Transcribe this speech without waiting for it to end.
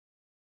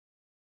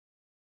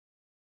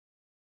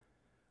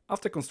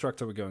After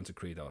constructor, we're going to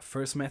create our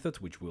first method,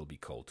 which will be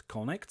called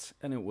connect,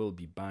 and it will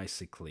be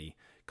basically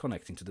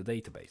connecting to the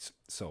database.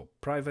 So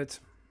private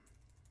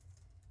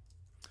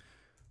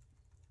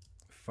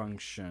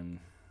function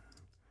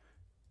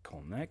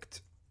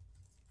connect,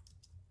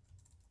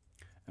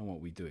 and what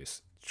we do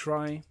is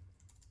try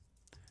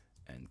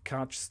and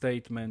catch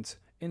statement.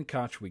 In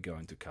catch, we're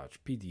going to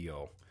catch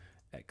PDO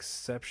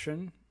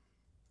exception,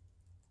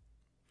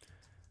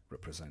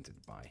 represented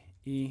by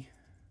E,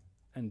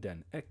 and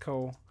then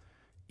echo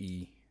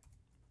E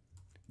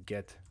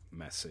get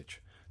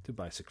message to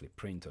basically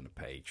print on the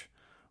page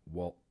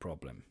what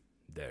problem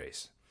there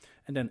is,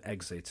 and then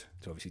exit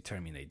to obviously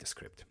terminate the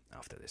script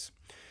after this.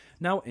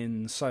 Now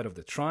inside of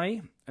the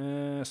try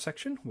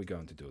section, we're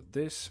going to do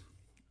this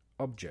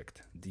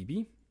object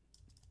db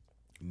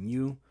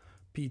new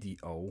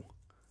PDO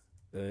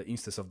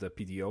instance of the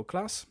PDO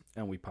class,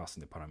 and we pass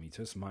in the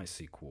parameters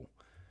MySQL.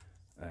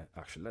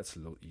 Actually, let's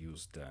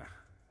use the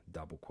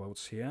double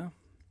quotes here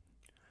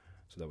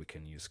so that we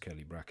can use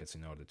curly brackets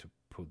in order to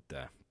put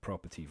the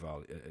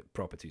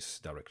properties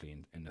directly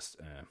in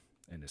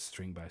the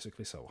string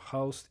basically. So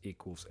host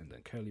equals, and then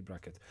curly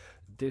bracket,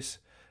 this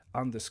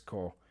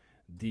underscore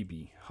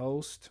db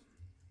host,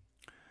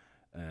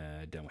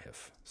 then we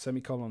have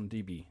semicolon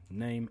db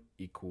name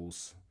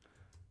equals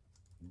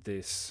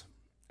this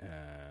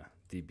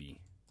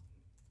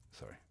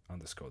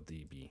underscore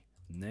db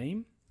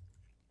name,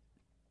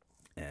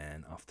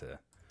 and after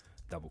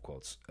double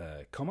quotes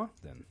comma,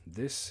 then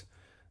this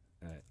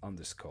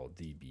underscore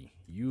db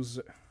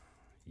user,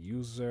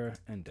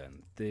 and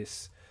then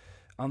this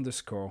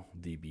underscore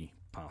db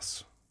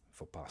pass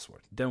for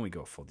password. Then we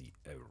go for the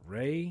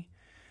array.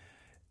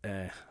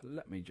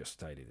 Let me just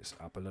tidy this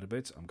up a little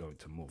bit. I'm going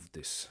to move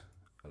this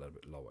a little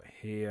bit lower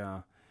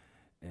here.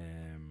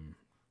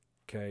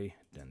 Okay,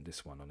 then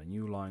this one on a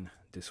new line,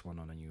 this one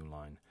on a new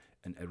line,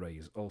 and array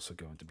is also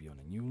going to be on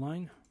a new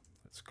line.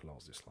 Let's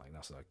close this like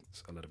that so that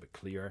it's a little bit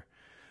clearer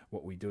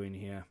what we're doing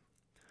here.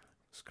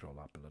 Scroll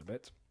up a little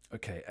bit.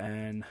 Okay,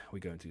 and we're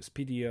going to use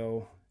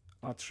PDO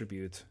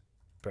attribute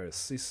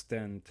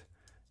persistent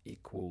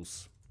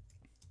equals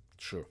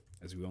true,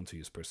 as we want to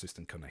use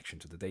persistent connection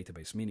to the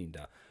database, meaning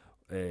that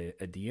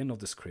at the end of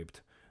the script,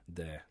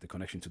 the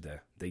connection to the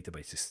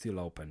database is still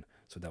open,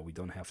 so that we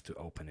don't have to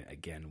open it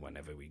again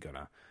whenever we're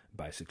gonna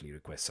basically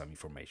request some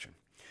information.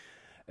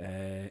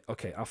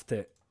 Okay,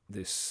 after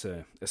this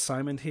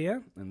assignment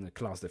here and the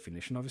class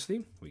definition,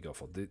 obviously we go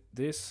for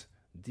this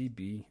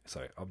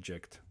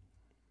object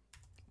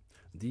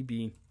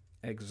db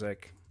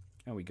exec,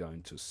 and we're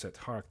going to set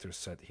character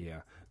set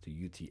here to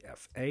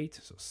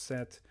UTF-8. So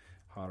set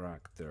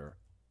character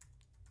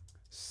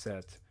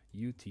set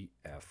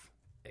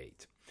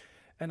UTF-8,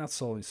 and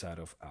that's all inside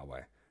of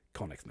our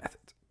connect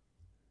method.